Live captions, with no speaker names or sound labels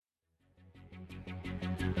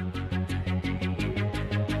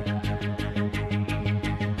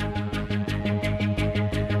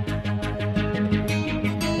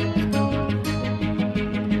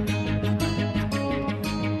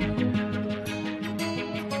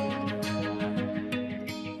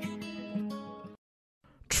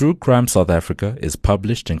True Crime South Africa is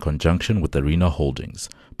published in conjunction with Arena Holdings,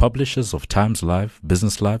 publishers of Times Live,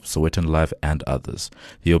 Business Live, Sowetan Live, and others.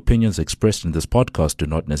 The opinions expressed in this podcast do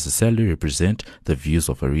not necessarily represent the views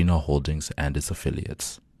of Arena Holdings and its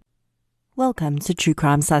affiliates. Welcome to True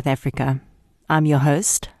Crime South Africa. I'm your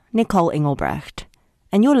host, Nicole Engelbrecht,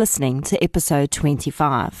 and you're listening to episode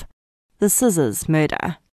 25, The Scissors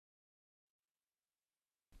Murder.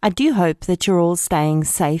 I do hope that you're all staying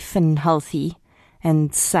safe and healthy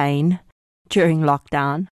and sane during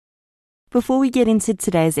lockdown. Before we get into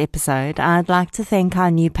today's episode, I'd like to thank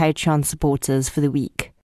our new Patreon supporters for the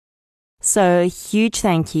week. So a huge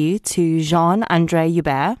thank you to Jean-Andre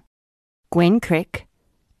Hubert, Gwen Crick,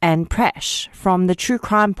 and Prash from the True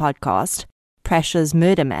Crime podcast, Prash's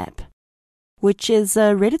Murder Map, which is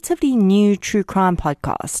a relatively new true crime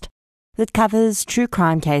podcast that covers true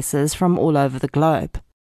crime cases from all over the globe.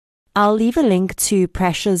 I'll leave a link to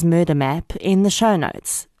Prash's Murder Map in the show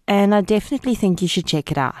notes, and I definitely think you should check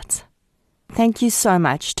it out. Thank you so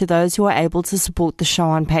much to those who are able to support the show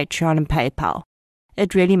on Patreon and PayPal.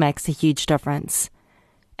 It really makes a huge difference.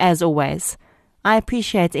 As always, I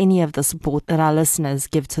appreciate any of the support that our listeners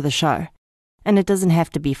give to the show, and it doesn't have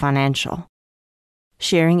to be financial.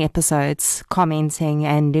 Sharing episodes, commenting,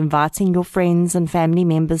 and inviting your friends and family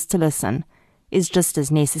members to listen is just as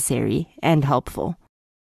necessary and helpful.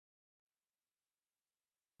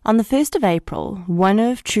 On the 1st of April, one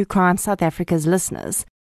of True Crime South Africa's listeners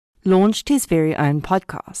launched his very own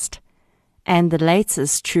podcast, and the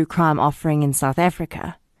latest true crime offering in South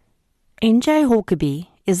Africa. NJ Hawkerby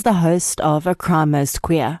is the host of A Crime Most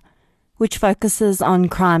Queer, which focuses on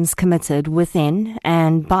crimes committed within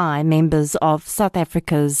and by members of South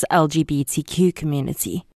Africa's LGBTQ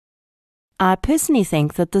community. I personally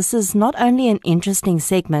think that this is not only an interesting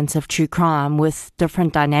segment of true crime with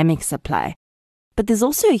different dynamics at play, but there's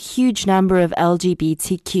also a huge number of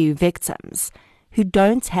LGBTQ victims who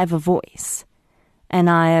don't have a voice. And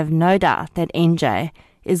I have no doubt that NJ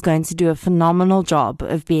is going to do a phenomenal job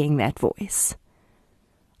of being that voice.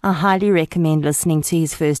 I highly recommend listening to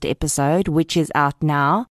his first episode, which is out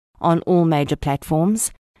now on all major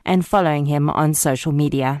platforms, and following him on social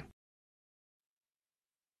media.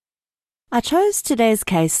 I chose today's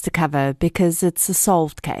case to cover because it's a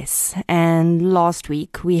solved case, and last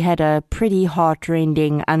week we had a pretty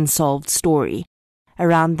heart-rending unsolved story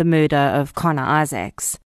around the murder of Connor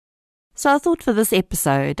Isaacs. So I thought for this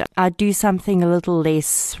episode I'd do something a little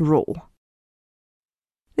less raw.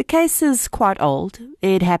 The case is quite old.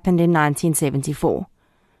 It happened in 1974.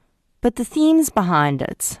 But the themes behind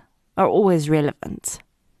it are always relevant.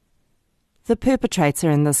 The perpetrator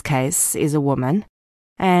in this case is a woman,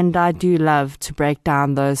 and I do love to break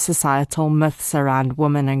down those societal myths around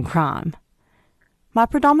women and crime. My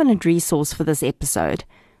predominant resource for this episode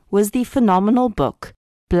was the phenomenal book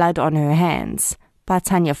Blood on Her Hands by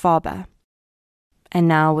Tanya Faber. And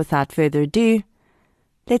now, without further ado,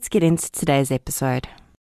 let's get into today's episode.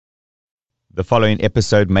 The following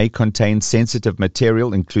episode may contain sensitive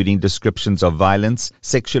material, including descriptions of violence,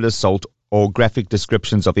 sexual assault, or graphic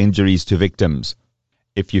descriptions of injuries to victims.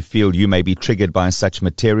 If you feel you may be triggered by such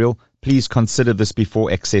material, please consider this before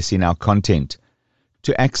accessing our content.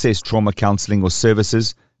 To access trauma counseling or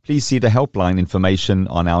services, please see the helpline information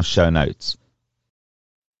on our show notes.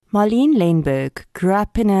 Marlene Leinberg grew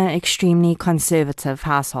up in an extremely conservative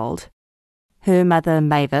household. Her mother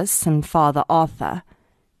Mavis and father Arthur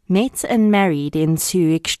met and married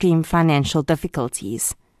into extreme financial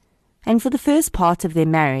difficulties, and for the first part of their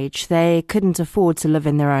marriage they couldn't afford to live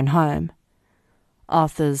in their own home.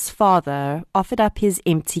 Arthur's father offered up his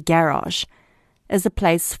empty garage as a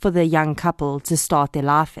place for the young couple to start their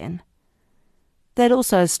life in. They'd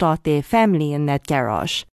also start their family in that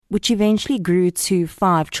garage, which eventually grew to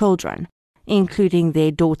 5 children, including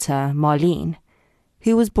their daughter Marlene,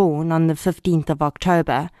 who was born on the 15th of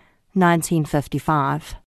October,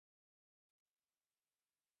 1955.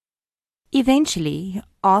 Eventually,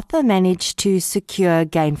 Arthur managed to secure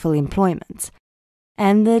gainful employment,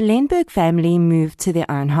 and the Leinberg family moved to their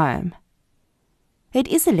own home. It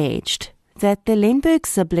is alleged that the Leinberg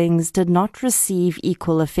siblings did not receive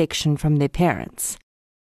equal affection from their parents,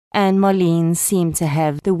 and Marlene seemed to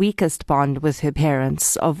have the weakest bond with her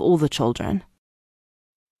parents of all the children.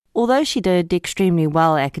 Although she did extremely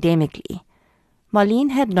well academically,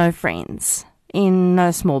 Marlene had no friends, in no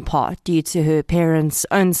small part due to her parents'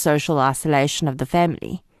 own social isolation of the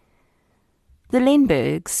family. The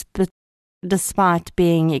Leinbergs, despite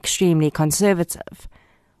being extremely conservative,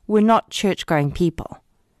 were not church-going people.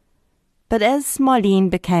 But as Marlene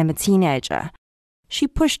became a teenager, she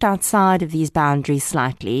pushed outside of these boundaries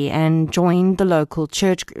slightly and joined the local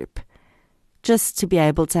church group, just to be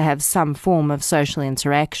able to have some form of social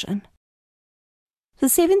interaction. The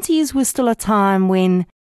 70s was still a time when,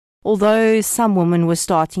 although some women were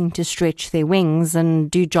starting to stretch their wings and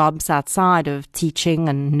do jobs outside of teaching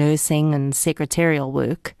and nursing and secretarial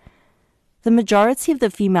work, the majority of the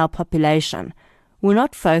female population were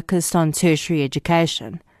not focused on tertiary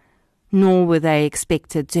education, nor were they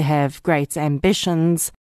expected to have great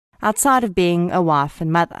ambitions outside of being a wife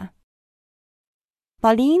and mother.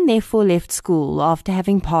 Marlene therefore left school after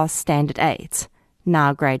having passed Standard 8,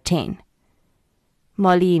 now Grade 10.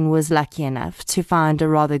 Marlene was lucky enough to find a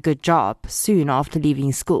rather good job soon after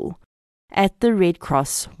leaving school at the Red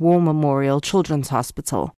Cross War Memorial Children's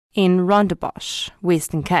Hospital in Rondebosch,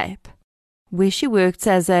 Western Cape, where she worked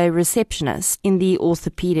as a receptionist in the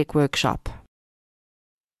orthopedic workshop.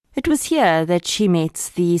 It was here that she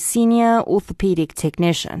met the senior orthopedic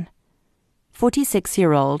technician,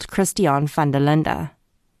 46-year-old Christian van der Linde.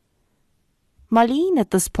 Marlene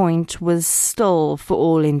at this point was still, for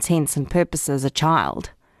all intents and purposes, a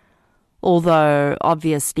child. Although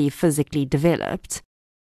obviously physically developed,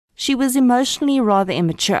 she was emotionally rather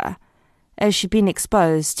immature, as she'd been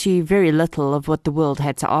exposed to very little of what the world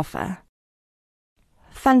had to offer.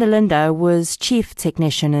 Van der Linde was chief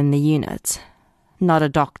technician in the unit, not a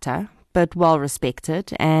doctor, but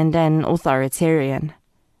well-respected and an authoritarian.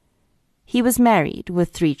 He was married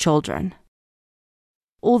with 3 children.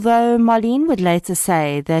 Although Marlene would later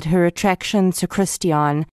say that her attraction to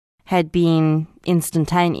Christian had been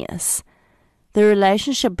instantaneous, the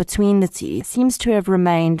relationship between the two seems to have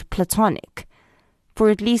remained platonic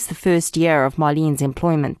for at least the first year of Marlene's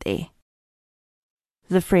employment there.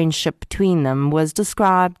 The friendship between them was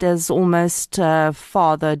described as almost a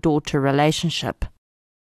father-daughter relationship,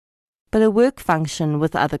 but a work function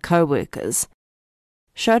with other co-workers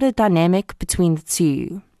showed a dynamic between the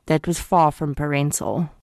two that was far from parental.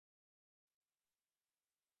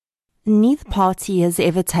 Neither party has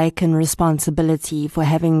ever taken responsibility for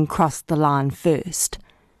having crossed the line first,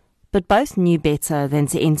 but both knew better than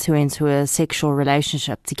to enter into a sexual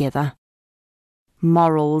relationship together.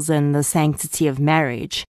 Morals and the sanctity of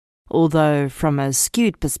marriage, although from a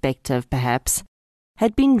skewed perspective perhaps,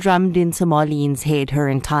 had been drummed into Marlene's head her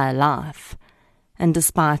entire life, and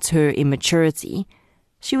despite her immaturity,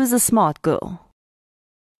 she was a smart girl.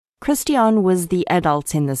 Christian was the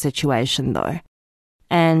adult in the situation, though,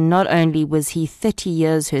 and not only was he 30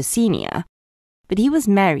 years her senior, but he was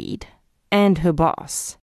married and her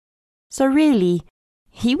boss. So really,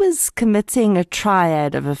 he was committing a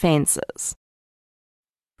triad of offences.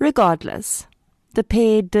 Regardless, the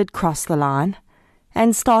pair did cross the line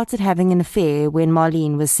and started having an affair when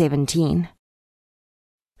Marlene was 17.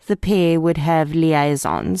 The pair would have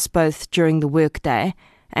liaisons both during the workday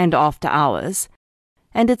and after hours,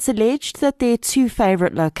 and it's alleged that their 2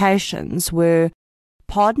 favourite locations were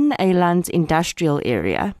Paarden-Eiland Industrial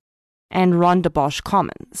Area and Rondebosch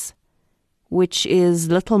Commons, which is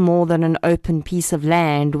little more than an open piece of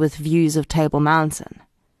land with views of Table Mountain.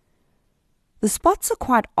 The spots are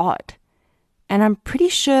quite odd, and I'm pretty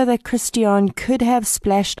sure that Christian could have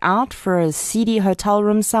splashed out for a seedy hotel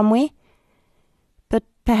room somewhere, but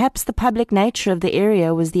perhaps the public nature of the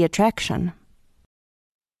area was the attraction.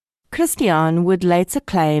 Christian would later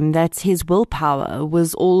claim that his willpower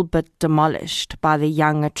was all but demolished by the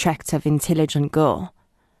young, attractive, intelligent girl.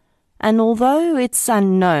 And although it's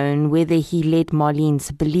unknown whether he led Marlene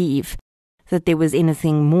to believe that there was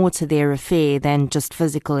anything more to their affair than just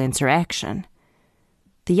physical interaction,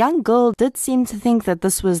 the young girl did seem to think that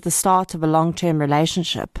this was the start of a long-term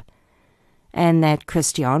relationship, and that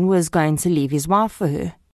Christian was going to leave his wife for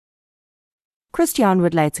her. Christian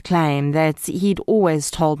would later claim that he'd always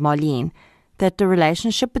told Marlene that the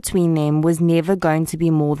relationship between them was never going to be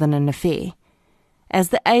more than an affair, as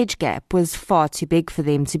the age gap was far too big for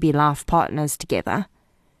them to be life partners together.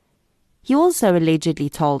 He also allegedly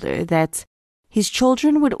told her that his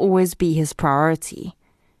children would always be his priority,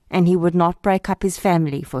 and he would not break up his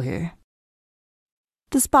family for her.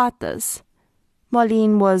 Despite this,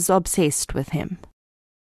 Marlene was obsessed with him.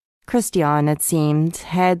 Christian, it seemed,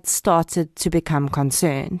 had started to become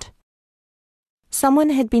concerned.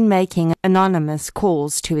 Someone had been making anonymous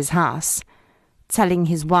calls to his house, telling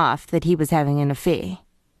his wife that he was having an affair.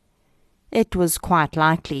 It was quite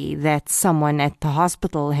likely that someone at the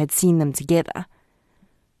hospital had seen them together.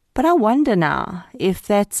 But I wonder now if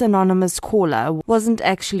that anonymous caller wasn't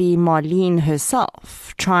actually Marlene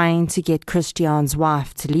herself trying to get Christian's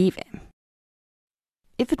wife to leave him.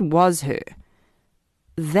 If it was her,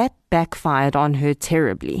 that backfired on her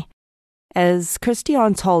terribly, as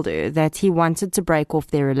Christian told her that he wanted to break off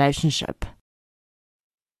their relationship.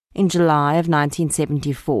 In July of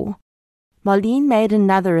 1974, Marlene made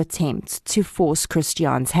another attempt to force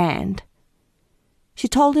Christian's hand. She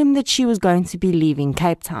told him that she was going to be leaving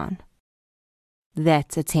Cape Town.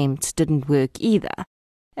 That attempt didn't work either,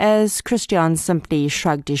 as Christian simply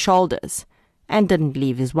shrugged his shoulders and didn't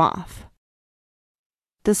leave his wife.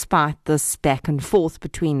 Despite this back and forth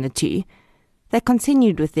between the two, they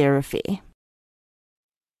continued with their affair.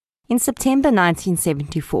 In September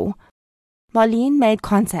 1974, Marlene made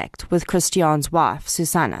contact with Christian's wife,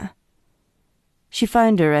 Susanna. She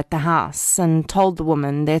phoned her at the house and told the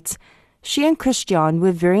woman that she and Christian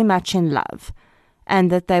were very much in love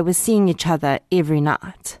and that they were seeing each other every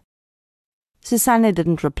night. Susanna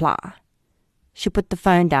didn't reply. She put the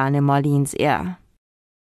phone down in Marlene's ear.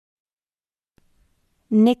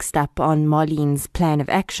 Next up on Marlene's plan of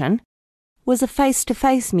action was a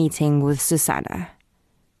face-to-face meeting with Susanna.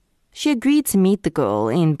 She agreed to meet the girl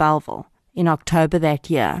in Bellville in October that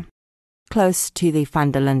year, close to the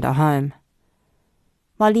van der Linde home.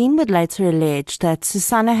 Marlene would later allege that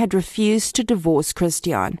Susanna had refused to divorce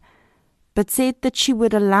Christian, but said that she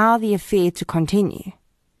would allow the affair to continue.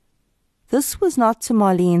 This was not to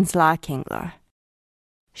Marlene's liking, though.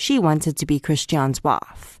 She wanted to be Christian's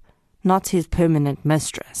wife, not his permanent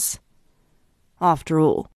mistress. After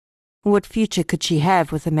all, what future could she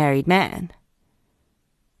have with a married man?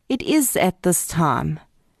 It is at this time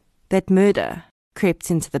that murder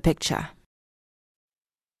crept into the picture.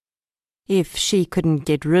 If she couldn't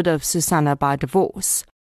get rid of Susanna by divorce,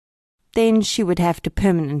 then she would have to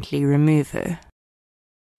permanently remove her.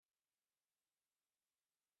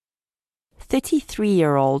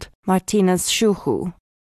 33-year-old Martinus Shuhu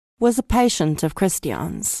was a patient of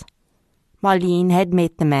Christian's. Marlene had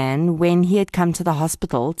met the man when he had come to the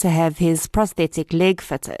hospital to have his prosthetic leg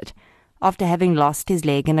fitted after having lost his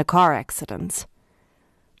leg in a car accident.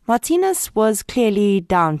 Martinus was clearly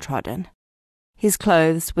downtrodden. His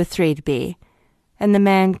clothes were threadbare, and the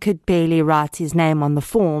man could barely write his name on the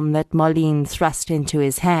form that Marlene thrust into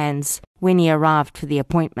his hands when he arrived for the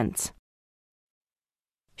appointment.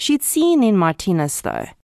 She'd seen in Martinus, though,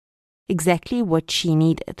 exactly what she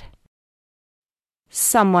needed.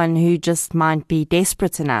 Someone who just might be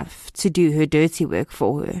desperate enough to do her dirty work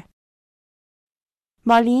for her.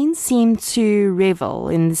 Marlene seemed to revel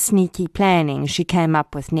in the sneaky planning she came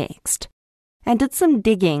up with next, and did some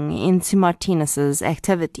digging into Martinus's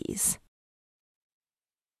activities.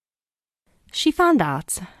 She found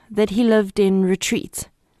out that he lived in Retreat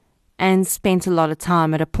and spent a lot of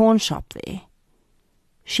time at a pawn shop there.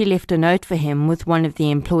 She left a note for him with one of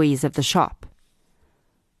the employees of the shop.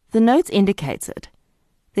 The note indicated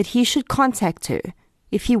that he should contact her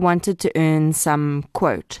if he wanted to earn some,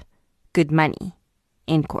 quote, good money,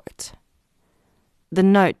 end quote. The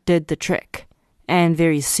note did the trick, and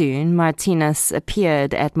very soon Martinus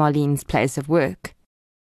appeared at Marlene's place of work.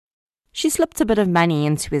 She slipped a bit of money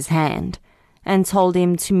into his hand and told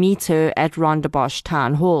him to meet her at Rondebosch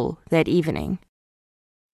Town Hall that evening.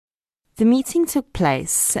 The meeting took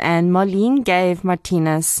place, and Marlene gave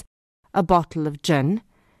Martinus a bottle of gin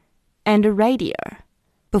and a radio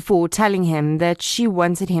before telling him that she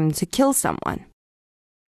wanted him to kill someone.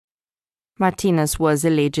 Martinus was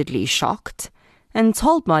allegedly shocked and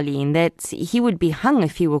told Marlene that he would be hung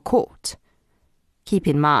if he were caught. Keep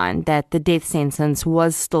in mind that the death sentence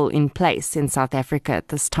was still in place in South Africa at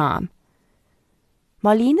this time.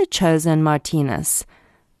 Marlene had chosen Martinus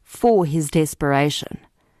for his desperation,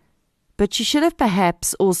 but she should have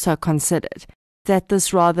perhaps also considered that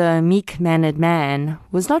this rather meek-mannered man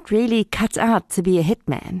was not really cut out to be a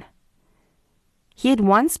hitman. He had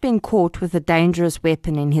once been caught with a dangerous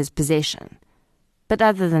weapon in his possession, but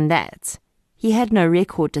other than that, he had no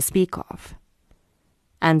record to speak of.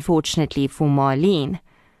 Unfortunately for Marlene,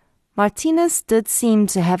 Martinus did seem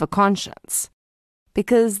to have a conscience,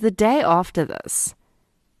 because the day after this,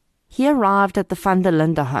 he arrived at the van der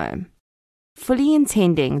Linde home, fully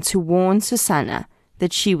intending to warn Susanna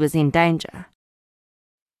that she was in danger.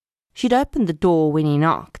 She'd opened the door when he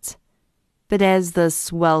knocked, but as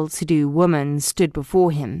this well-to-do woman stood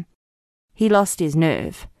before him, he lost his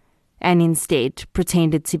nerve and instead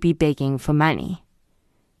pretended to be begging for money.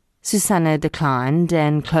 Susanna declined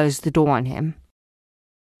and closed the door on him.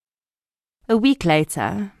 A week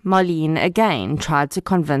later, Marlene again tried to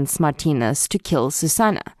convince Martinus to kill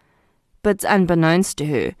Susanna, but unbeknownst to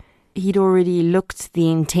her, he'd already looked the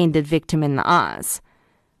intended victim in the eyes,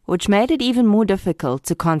 which made it even more difficult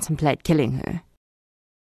to contemplate killing her.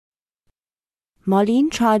 Marlene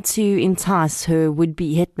tried to entice her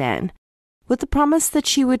would-be hitman with the promise that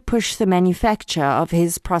she would push the manufacture of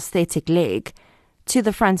his prosthetic leg to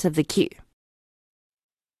the front of the queue.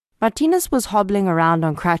 Martinus was hobbling around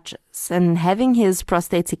on crutches, and having his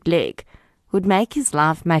prosthetic leg would make his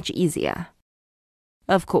life much easier.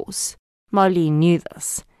 Of course, Marlene knew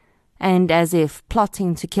this, and as if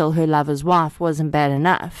plotting to kill her lover's wife wasn't bad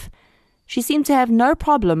enough, she seemed to have no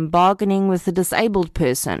problem bargaining with the disabled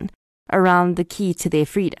person around the key to their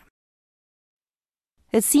freedom.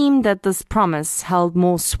 It seemed that this promise held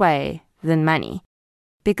more sway than money,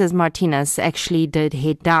 because Martinez actually did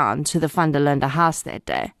head down to the Van der Linde house that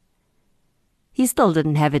day. He still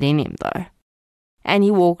didn't have it in him, though, and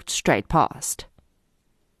he walked straight past.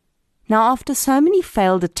 Now, after so many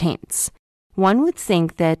failed attempts, one would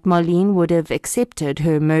think that Marlene would have accepted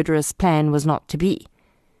her murderous plan was not to be,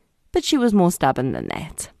 but she was more stubborn than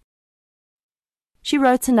that. She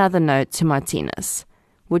wrote another note to Martinez,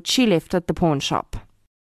 which she left at the pawn shop.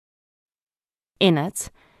 In it,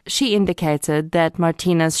 she indicated that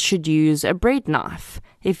Martinez should use a bread knife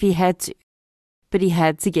if he had to, but he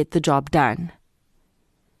had to get the job done.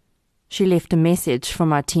 She left a message for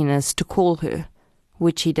Martinez to call her,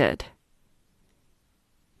 which he did.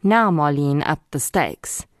 Now Marlene upped the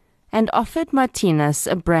stakes and offered Martinez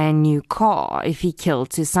a brand new car if he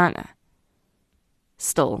killed Susanna.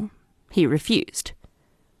 Still, he refused.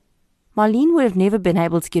 Marlene would have never been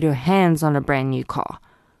able to get her hands on a brand new car,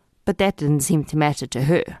 but that didn't seem to matter to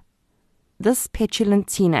her. This petulant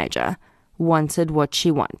teenager wanted what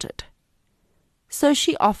she wanted. So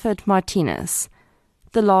she offered Martinez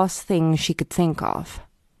the last thing she could think of: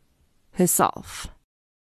 herself.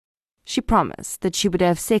 She promised that she would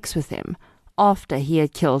have sex with him after he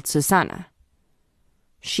had killed Susanna.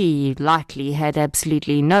 She likely had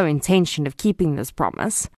absolutely no intention of keeping this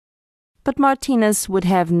promise, but Martinez would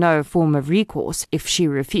have no form of recourse if she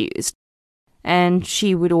refused, and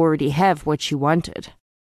she would already have what she wanted.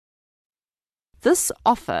 This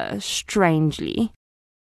offer, strangely,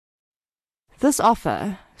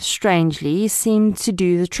 seemed to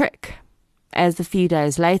do the trick, as a few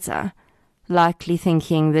days later, likely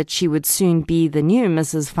thinking that she would soon be the new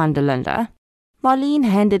Mrs. Van der Linde, Marlene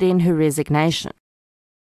handed in her resignation.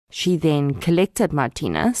 She then collected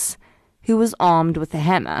Martinez, who was armed with a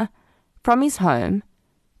hammer, from his home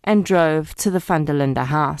and drove to the Van der Linde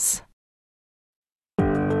house.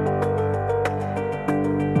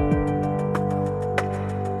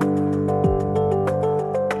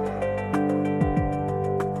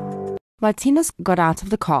 Martinez got out of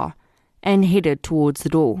the car and headed towards the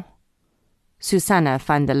door. Susanna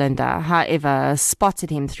Van der Linde, however,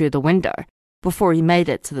 spotted him through the window before he made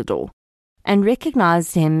it to the door, and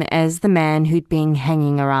recognized him as the man who'd been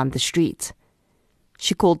hanging around the street.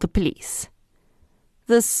 She called the police.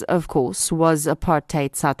 This, of course, was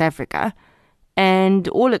apartheid South Africa, and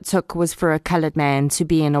all it took was for a coloured man to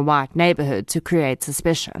be in a white neighbourhood to create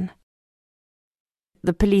suspicion.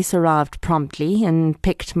 The police arrived promptly and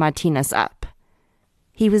picked Martinez up.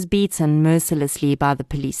 He was beaten mercilessly by the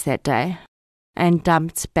police that day and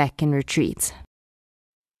dumped back in retreat.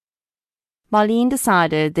 Marlene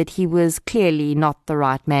decided that he was clearly not the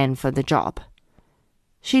right man for the job.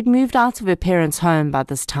 She'd moved out of her parents' home by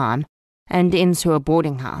this time and into a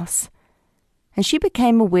boarding house, and she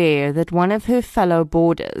became aware that one of her fellow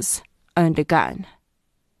boarders owned a gun.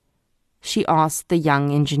 She asked the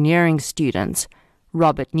young engineering student,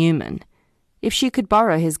 Robert Newman, if she could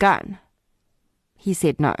borrow his gun. He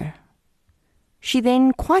said no. She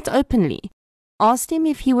then, quite openly, asked him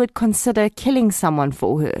if he would consider killing someone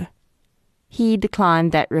for her. He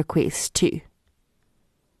declined that request too.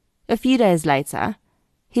 A few days later,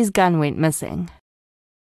 his gun went missing.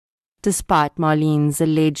 Despite Marlene's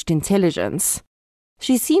alleged intelligence,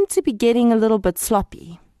 she seemed to be getting a little bit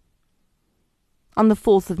sloppy. On the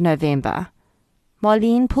 4th of November,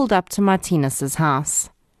 Marlene pulled up to Martinez's house.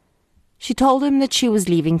 She told him that she was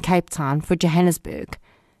leaving Cape Town for Johannesburg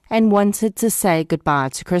and wanted to say goodbye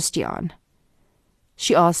to Christian.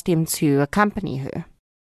 She asked him to accompany her.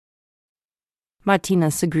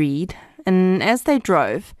 Martinez agreed, and as they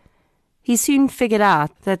drove, he soon figured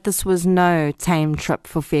out that this was no tame trip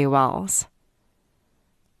for farewells.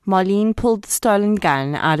 Marlene pulled the stolen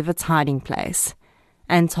gun out of its hiding place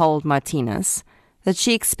and told Martinez that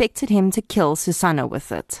she expected him to kill Susanna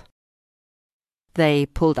with it. They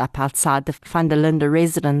pulled up outside the Van der Linde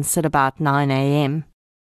residence at about 9 a.m.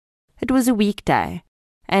 It was a weekday,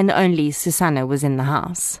 and only Susanna was in the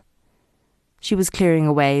house. She was clearing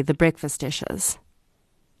away the breakfast dishes.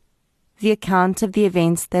 The account of the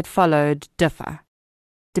events that followed differ,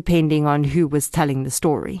 depending on who was telling the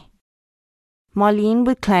story. Marlene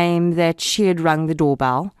would claim that she had rung the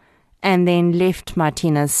doorbell and then left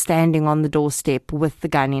Martinez standing on the doorstep with the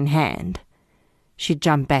gun in hand. She'd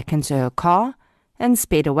jumped back into her car and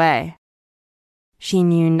sped away. She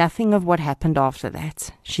knew nothing of what happened after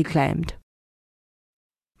that, she claimed.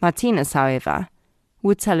 Martinez, however,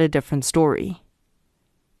 would tell a different story.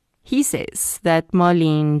 He says that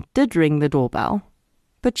Marlene did ring the doorbell,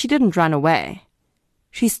 but she didn't run away.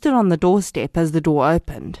 She stood on the doorstep as the door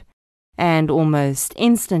opened, and almost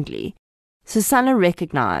instantly, Susanna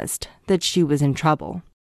recognized that she was in trouble.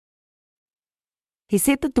 He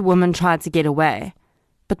said that the woman tried to get away,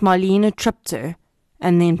 but Marlene tripped her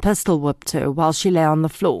and then pistol whipped her while she lay on the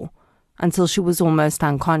floor until she was almost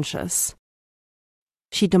unconscious.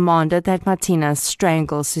 She demanded that Martinez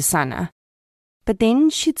strangle Susanna, but then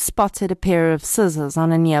she'd spotted a pair of scissors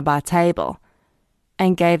on a nearby table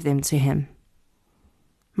and gave them to him.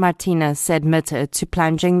 Martinez admitted to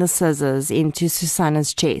plunging the scissors into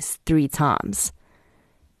Susanna's chest 3 times.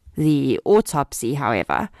 The autopsy,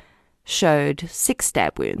 however, showed 6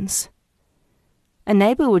 stab wounds. A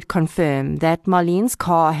neighbor would confirm that Marlene's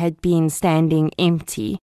car had been standing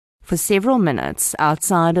empty for several minutes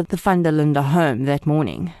outside of the van der Linde home that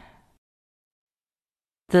morning.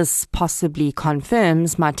 This possibly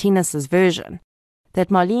confirms Martinez's version that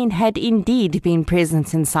Marlene had indeed been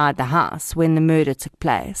present inside the house when the murder took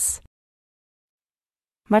place.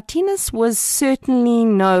 Martinez was certainly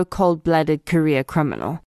no cold-blooded career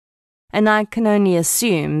criminal, and I can only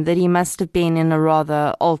assume that he must have been in a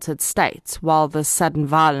rather altered state while this sudden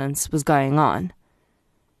violence was going on.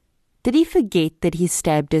 Did he forget that he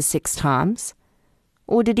stabbed her 6 times?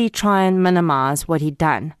 Or did he try and minimize what he'd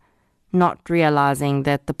done, not realizing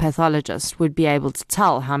that the pathologist would be able to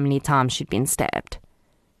tell how many times she'd been stabbed?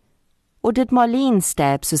 Or did Marlene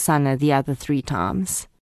stab Susanna the other 3 times?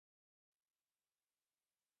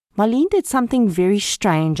 Marlene did something very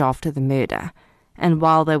strange after the murder, and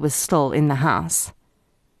while they were still in the house.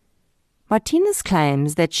 Martinez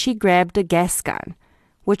claims that she grabbed a gas gun,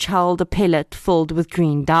 which held a pellet filled with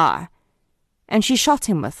green dye, and she shot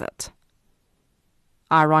him with it.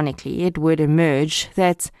 Ironically, it would emerge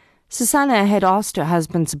that Susanna had asked her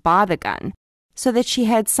husband to buy the gun so that she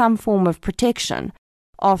had some form of protection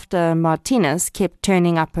after Martinez kept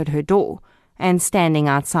turning up at her door and standing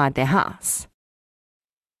outside their house.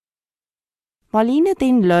 Marlene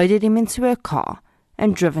then loaded him into her car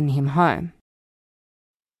and driven him home.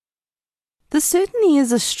 This certainly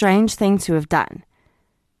is a strange thing to have done,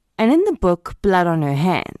 and in the book Blood on Her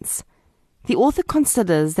Hands, the author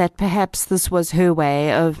considers that perhaps this was her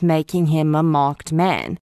way of making him a marked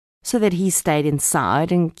man, so that he stayed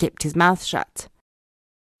inside and kept his mouth shut.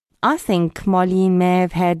 I think Marlene may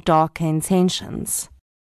have had darker intentions.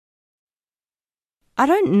 I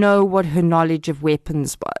don't know what her knowledge of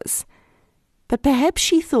weapons was, but perhaps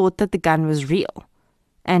she thought that the gun was real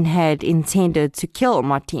and had intended to kill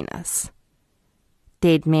Martinez.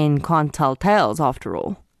 Dead men can't tell tales, after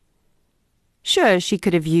all. Sure, she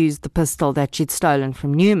could have used the pistol that she'd stolen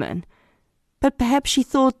from Newman, but perhaps she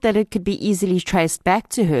thought that it could be easily traced back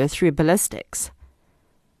to her through ballistics.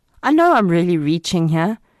 I know I'm really reaching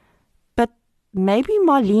here, but maybe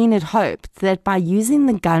Marlene had hoped that by using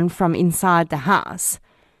the gun from inside the house,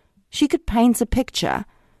 she could paint a picture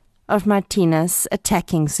of Martinez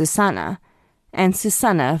attacking Susanna and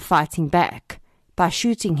Susanna fighting back by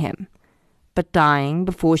shooting him, but dying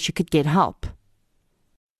before she could get help.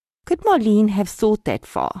 Could Marlene have thought that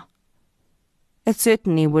far? It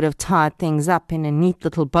certainly would have tied things up in a neat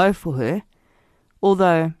little bow for her,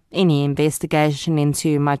 although any investigation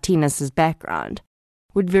into Martinez's background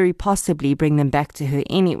would very possibly bring them back to her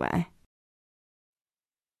anyway.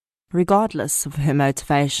 Regardless of her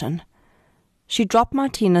motivation, she dropped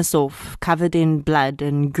Martinez off covered in blood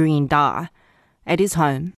and green dye at his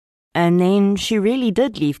home, and then she really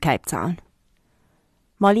did leave Cape Town.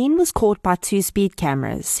 Marlene was caught by 2 speed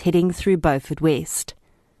cameras heading through Beaufort West.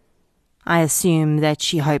 I assume that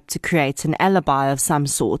she hoped to create an alibi of some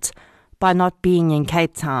sort by not being in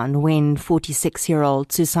Cape Town when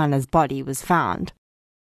 46-year-old Susanna's body was found.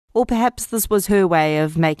 Or perhaps this was her way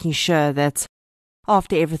of making sure that,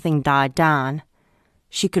 after everything died down,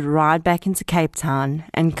 she could ride back into Cape Town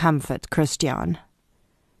and comfort Christian.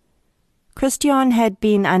 Christian had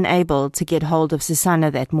been unable to get hold of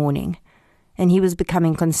Susanna that morning, and he was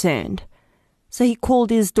becoming concerned, so he called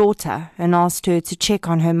his daughter and asked her to check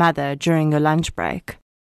on her mother during her lunch break.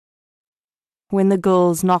 When the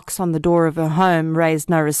girl's knocks on the door of her home raised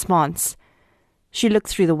no response, she looked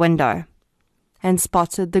through the window and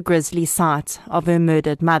spotted the grisly sight of her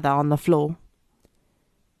murdered mother on the floor.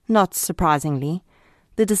 Not surprisingly,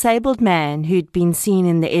 the disabled man who'd been seen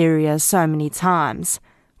in the area so many times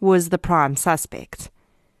was the prime suspect.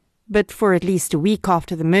 But for at least a week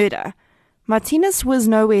after the murder, Martinez was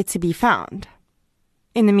nowhere to be found.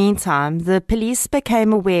 In the meantime, the police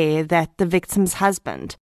became aware that the victim's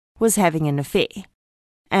husband was having an affair,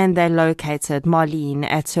 and they located Marlene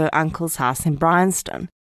at her uncle's house in Bryanston,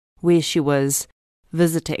 where she was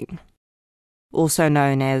visiting, also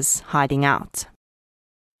known as hiding out.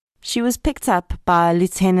 She was picked up by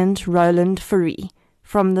Lieutenant Roland Fourie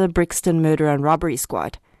from the Brixton Murder and Robbery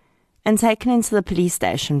Squad and taken into the police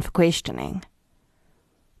station for questioning.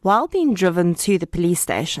 While being driven to the police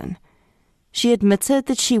station, she admitted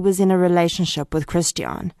that she was in a relationship with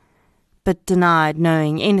Christian, but denied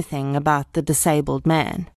knowing anything about the disabled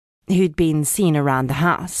man who'd been seen around the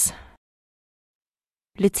house.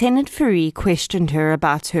 Lieutenant Fourie questioned her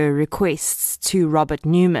about her requests to Robert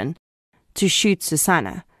Newman to shoot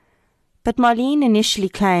Susanna, but Marlene initially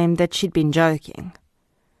claimed that she'd been joking.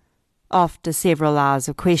 After several hours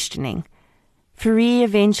of questioning, Fourie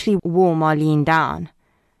eventually wore Marlene down,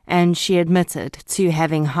 and she admitted to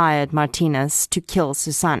having hired Martinez to kill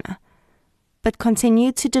Susanna, but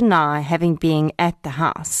continued to deny having been at the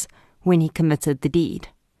house when he committed the deed.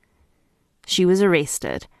 She was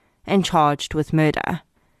arrested and charged with murder,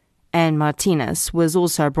 and Martinez was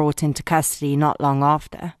also brought into custody not long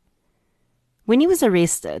after. When he was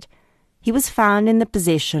arrested, he was found in the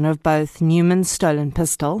possession of both Newman's stolen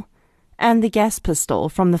pistol and the gas pistol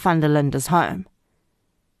from the van der Linde's home.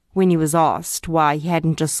 When he was asked why he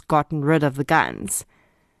hadn't just gotten rid of the guns,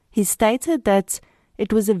 he stated that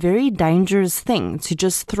it was a very dangerous thing to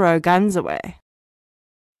just throw guns away.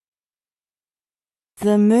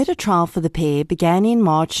 The murder trial for the pair began in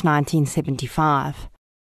March 1975,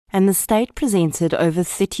 and the state presented over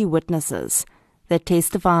 30 witnesses that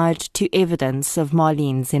testified to evidence of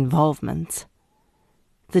Marlene's involvement.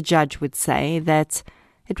 The judge would say that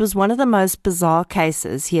it was one of the most bizarre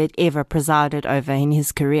cases he had ever presided over in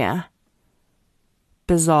his career.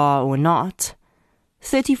 Bizarre or not,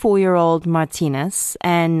 34-year-old Martinez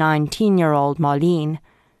and 19-year-old Marlene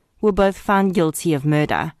were both found guilty of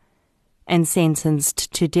murder and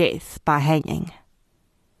sentenced to death by hanging.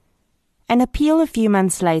 An appeal a few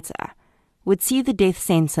months later would see the death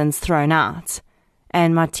sentence thrown out,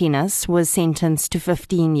 and Martinez was sentenced to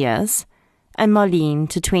 15 years and Marlene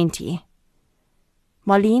to 20.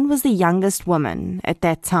 Marlene was the youngest woman at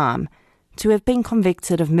that time to have been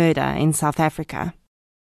convicted of murder in South Africa.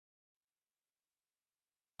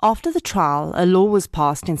 After the trial, a law was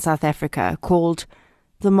passed in South Africa called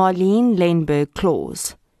the Marlene Lenberg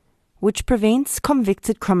Clause, which prevents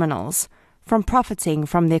convicted criminals from profiting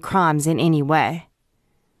from their crimes in any way.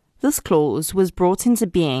 This clause was brought into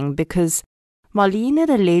being because Marlene had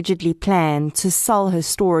allegedly planned to sell her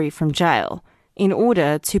story from jail in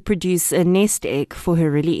order to produce a nest egg for her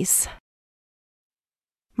release.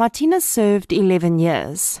 Martinez served 11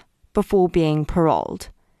 years before being paroled.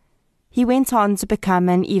 He went on to become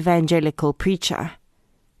an evangelical preacher,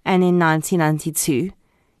 and in 1992,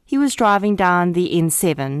 he was driving down the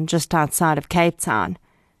N7 just outside of Cape Town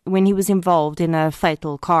when he was involved in a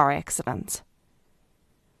fatal car accident.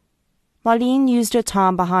 Marlene used her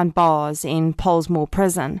time behind bars in Pollsmoor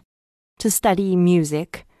Prison to study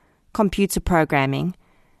music, computer programming,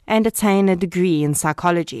 and attain a degree in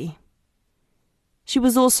psychology. She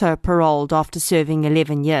was also paroled after serving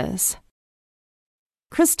 11 years.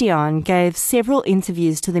 Christian gave several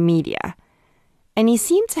interviews to the media, and he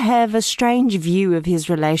seemed to have a strange view of his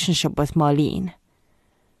relationship with Marlene.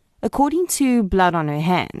 According to Blood on Her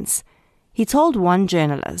Hands, he told one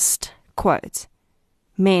journalist, quote,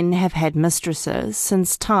 "Men have had mistresses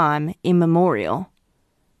since time immemorial,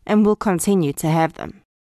 and will continue to have them.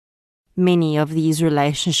 Many of these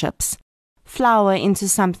relationships flower into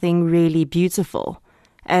something really beautiful,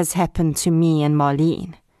 as happened to me and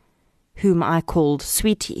Marlene, whom I called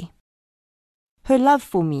Sweetie. Her love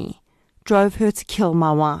for me drove her to kill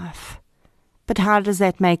my wife, but how does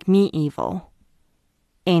that make me evil?"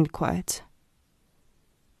 End quote.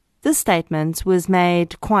 This statement was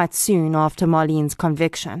made quite soon after Marlene's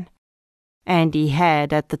conviction, and he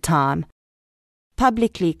had, at the time,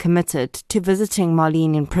 publicly committed to visiting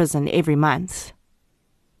Marlene in prison every month.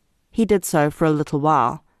 He did so for a little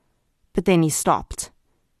while, but then he stopped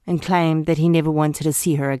and claimed that he never wanted to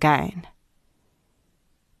see her again.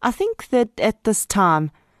 I think that at this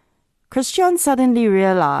time, Christian suddenly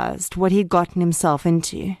realized what he'd gotten himself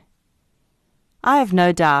into. I have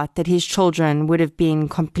no doubt that his children would have been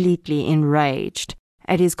completely enraged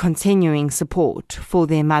at his continuing support for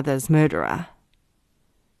their mother's murderer.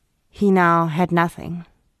 He now had nothing.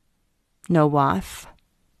 No wife,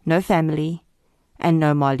 no family, and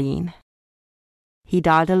no Marlene. He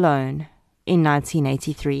died alone in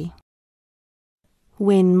 1983.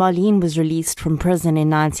 When Marlene was released from prison in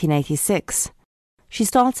 1986, she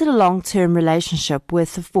started a long-term relationship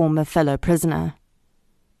with a former fellow prisoner.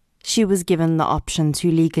 She was given the option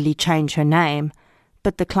to legally change her name,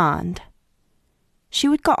 but declined. She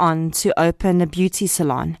would go on to open a beauty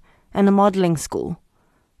salon and a modelling school,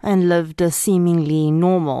 and lived a seemingly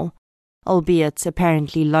normal, albeit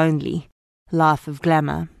apparently lonely, life of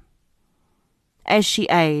glamour. As she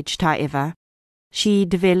aged, however, she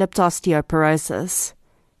developed osteoporosis,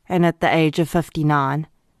 and at the age of 59,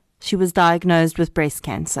 she was diagnosed with breast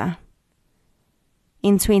cancer.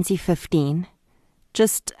 In 2015,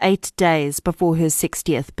 just 8 days before her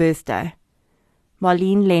 60th birthday,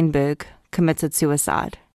 Marlene Lenberg committed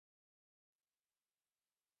suicide.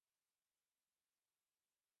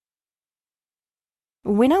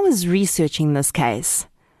 When I was researching this case,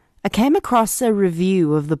 I came across a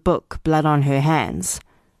review of the book Blood on Her Hands,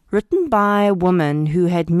 written by a woman who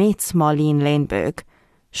had met Marlene Lenberg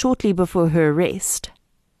shortly before her arrest.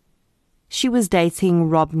 She was dating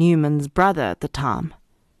Rob Newman's brother at the time.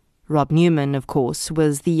 Rob Newman, of course,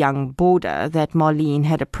 was the young boarder that Marlene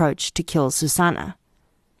had approached to kill Susanna.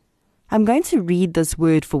 I'm going to read this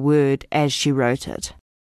word for word as she wrote it.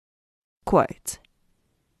 Quote,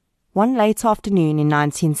 "One late afternoon in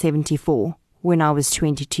 1974, when I was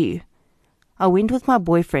 22, I went with my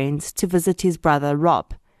boyfriend to visit his brother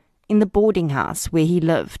Rob in the boarding house where he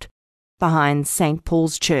lived, behind St.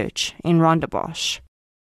 Paul's Church in Rondebosch.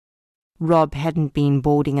 Rob hadn't been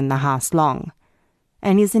boarding in the house long,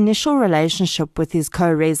 and his initial relationship with his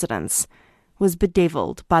co-residents was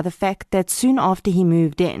bedeviled by the fact that soon after he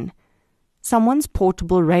moved in, someone's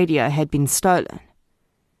portable radio had been stolen.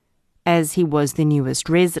 As he was the newest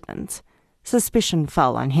resident, suspicion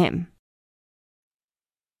fell on him.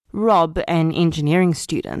 Rob, an engineering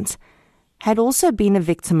student, had also been a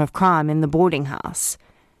victim of crime in the boarding house.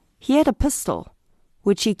 He had a pistol,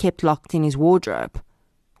 which he kept locked in his wardrobe.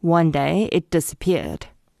 One day, it disappeared.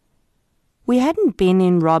 We hadn't been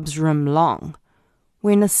in Rob's room long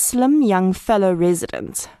when a slim young fellow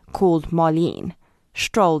resident called Marlene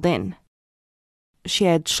strolled in. She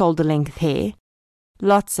had shoulder-length hair,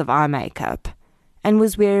 lots of eye makeup, and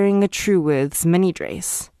was wearing a Truworths mini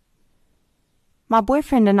dress. My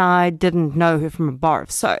boyfriend and I didn't know her from a bar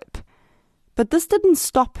of soap, but this didn't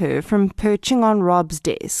stop her from perching on Rob's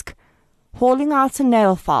desk, hauling out a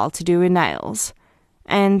nail file to do her nails,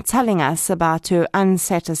 and telling us about her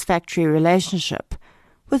unsatisfactory relationship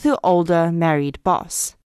with her older married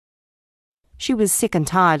boss. She was sick and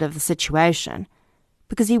tired of the situation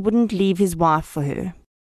because he wouldn't leave his wife for her.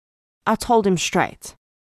 I told him straight.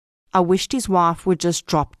 I wished his wife would just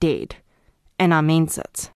drop dead, and I meant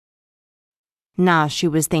it. Now she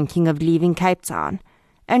was thinking of leaving Cape Town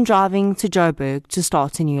and driving to Joburg to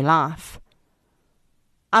start a new life.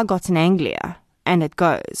 I got an Anglia, and it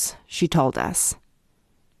goes, she told us.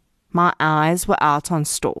 My eyes were out on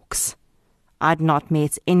stalks. I'd not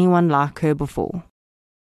met anyone like her before.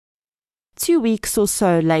 2 weeks or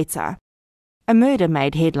so later, a murder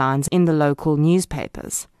made headlines in the local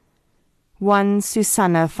newspapers. One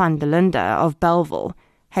Susanna van der Linde of Belleville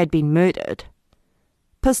had been murdered,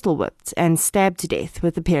 pistol-whipped and stabbed to death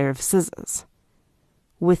with a pair of scissors.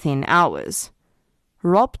 Within hours,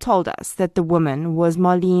 Rob told us that the woman was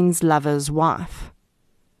Marlene's lover's wife.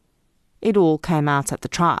 It all came out at the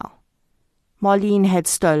trial. Marlene had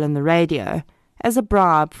stolen the radio as a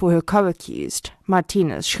bribe for her co-accused,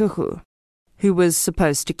 Martinus Schuchu, who was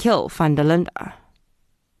supposed to kill van der Linde.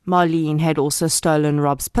 Marlene had also stolen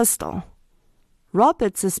Rob's pistol. Rob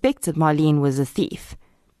had suspected Marlene was a thief,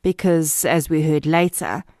 because, as we heard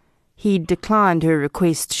later, he declined her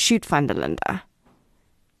request to shoot van der Linde.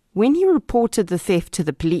 When he reported the theft to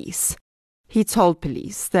the police, he told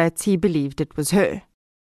police that he believed it was her.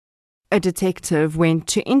 A detective went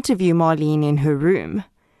to interview Marlene in her room,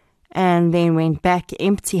 and then went back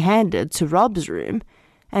empty-handed to Rob's room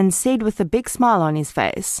and said with a big smile on his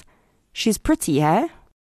face, "She's pretty, eh?"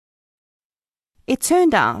 It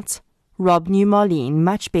turned out Rob knew Marlene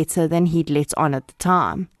much better than he'd let on at the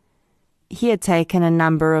time. He had taken a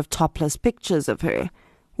number of topless pictures of her,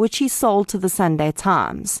 which he sold to the Sunday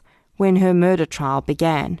Times when her murder trial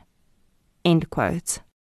began. End quote.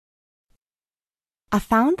 I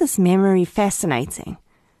found this memory fascinating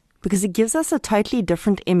because it gives us a totally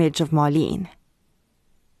different image of Marlene.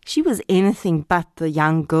 She was anything but the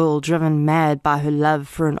young girl driven mad by her love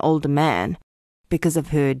for an older man because of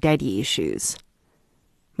her daddy issues.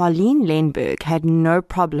 Marlene Lenberg had no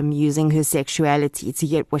problem using her sexuality to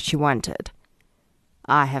get what she wanted.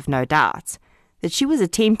 I have no doubt that she was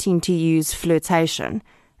attempting to use flirtation,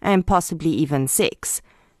 and possibly even sex,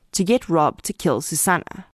 to get Rob to kill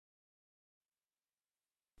Susanna.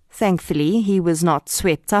 Thankfully, he was not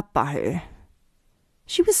swept up by her.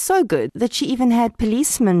 She was so good that she even had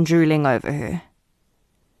policemen drooling over her.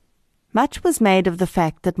 Much was made of the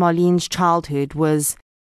fact that Marlene's childhood was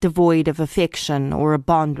devoid of affection or a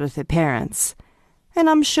bond with her parents, and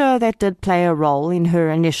I'm sure that did play a role in her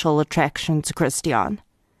initial attraction to Christian.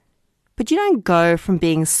 But you don't go from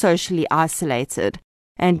being socially isolated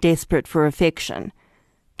and desperate for affection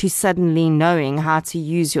to suddenly knowing how to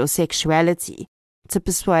use your sexuality to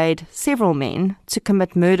persuade several men to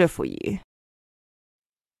commit murder for you.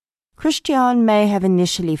 Christian may have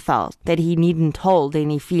initially felt that he needn't hold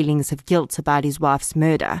any feelings of guilt about his wife's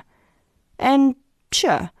murder. And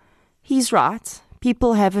sure, he's right,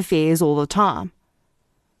 people have affairs all the time.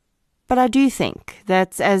 But I do think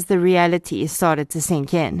that as the reality started to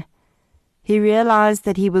sink in, he realized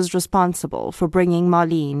that he was responsible for bringing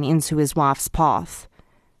Marlene into his wife's path.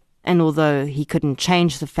 And although he couldn't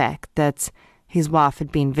change the fact that his wife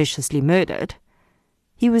had been viciously murdered,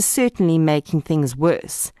 he was certainly making things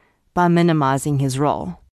worse by minimizing his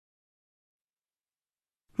role.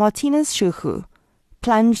 Martinus Schuchu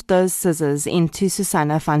plunged those scissors into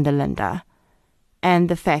Susanna van der Linde, and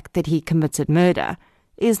the fact that he committed murder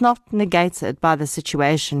is not negated by the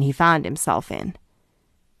situation he found himself in.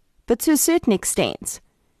 But to a certain extent,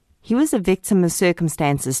 he was a victim of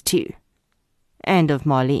circumstances too, and of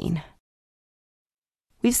Marlene.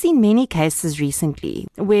 We've seen many cases recently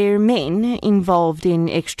where men involved in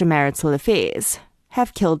extramarital affairs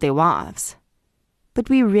have killed their wives, but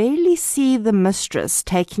we rarely see the mistress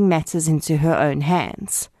taking matters into her own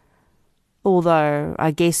hands. Although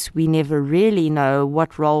I guess we never really know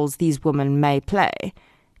what roles these women may play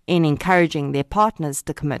in encouraging their partners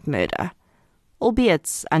to commit murder,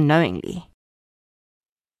 albeit unknowingly.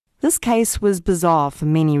 This case was bizarre for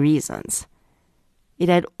many reasons. It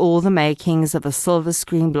had all the makings of a silver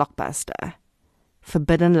screen blockbuster: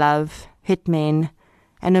 forbidden love, hitmen,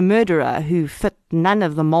 and a murderer who fit none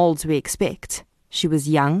of the molds we expect. She was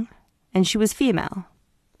young, and she was female.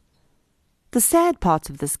 The sad part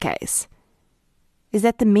of this case is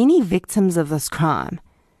that the many victims of this crime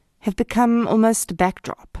have become almost a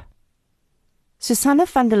backdrop. Susanna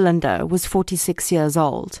van der Linde was 46 years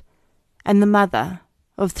old, and the mother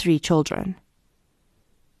of 3 children.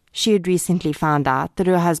 She had recently found out that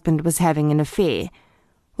her husband was having an affair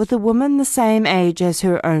with a woman the same age as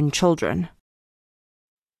her own children.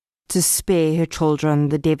 To spare her children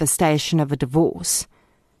the devastation of a divorce,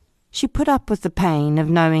 she put up with the pain of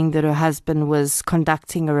knowing that her husband was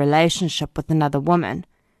conducting a relationship with another woman.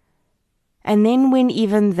 And then when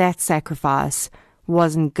even that sacrifice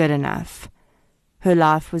wasn't good enough, her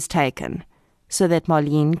life was taken so that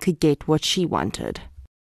Marlene could get what she wanted.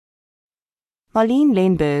 Marlene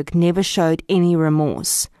Lenberg never showed any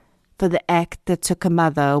remorse for the act that took a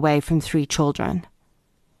mother away from 3 children.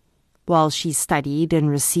 While she studied and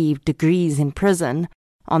received degrees in prison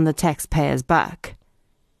on the taxpayer's buck,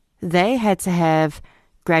 they had to have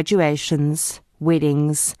graduations,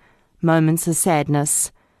 weddings, moments of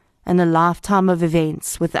sadness, and a lifetime of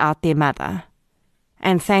events without their mother,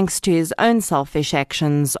 and thanks to his own selfish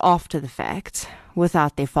actions after the fact,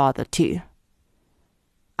 without their father too.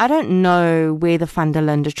 I don't know where the van der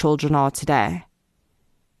Linde children are today,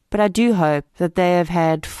 but I do hope that they have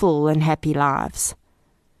had full and happy lives.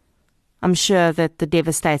 I'm sure that the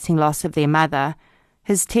devastating loss of their mother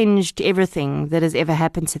has tinged everything that has ever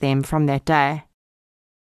happened to them from that day.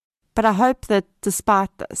 But I hope that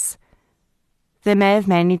despite this, they may have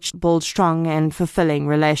managed to build strong and fulfilling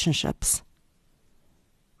relationships.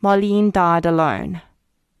 Marlene died alone,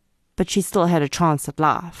 but she still had a chance at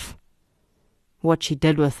life. What she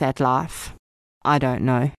did with that life, I don't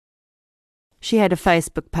know. She had a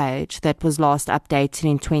Facebook page that was last updated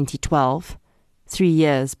in 2012, 3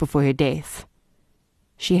 years before her death.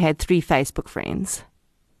 She had 3 Facebook friends.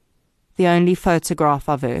 The only photograph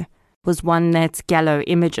of her was one that Gallo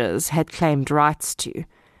Images had claimed rights to,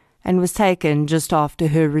 and was taken just after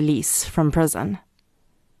her release from prison.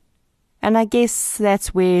 And I guess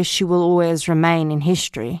that's where she will always remain in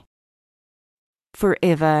history.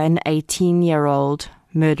 Forever an 18-year-old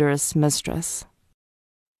murderous mistress.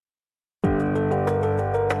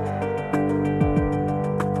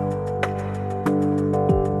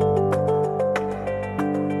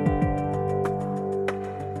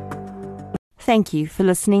 Thank you for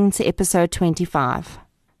listening to episode 25,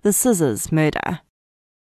 The Scissors Murder.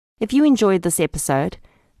 If you enjoyed this episode,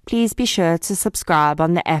 please be sure to subscribe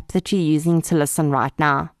on the app that you're using to listen right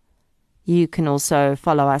now. You can also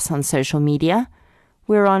follow us on social media.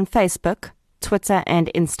 We're on Facebook, Twitter,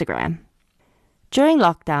 and Instagram. During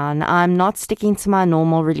lockdown, I'm not sticking to my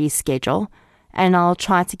normal release schedule, and I'll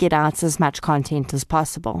try to get out as much content as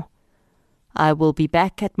possible. I will be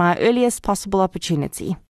back at my earliest possible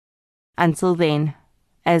opportunity. Until then,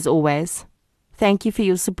 as always, thank you for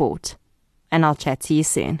your support and I'll chat to you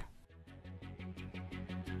soon.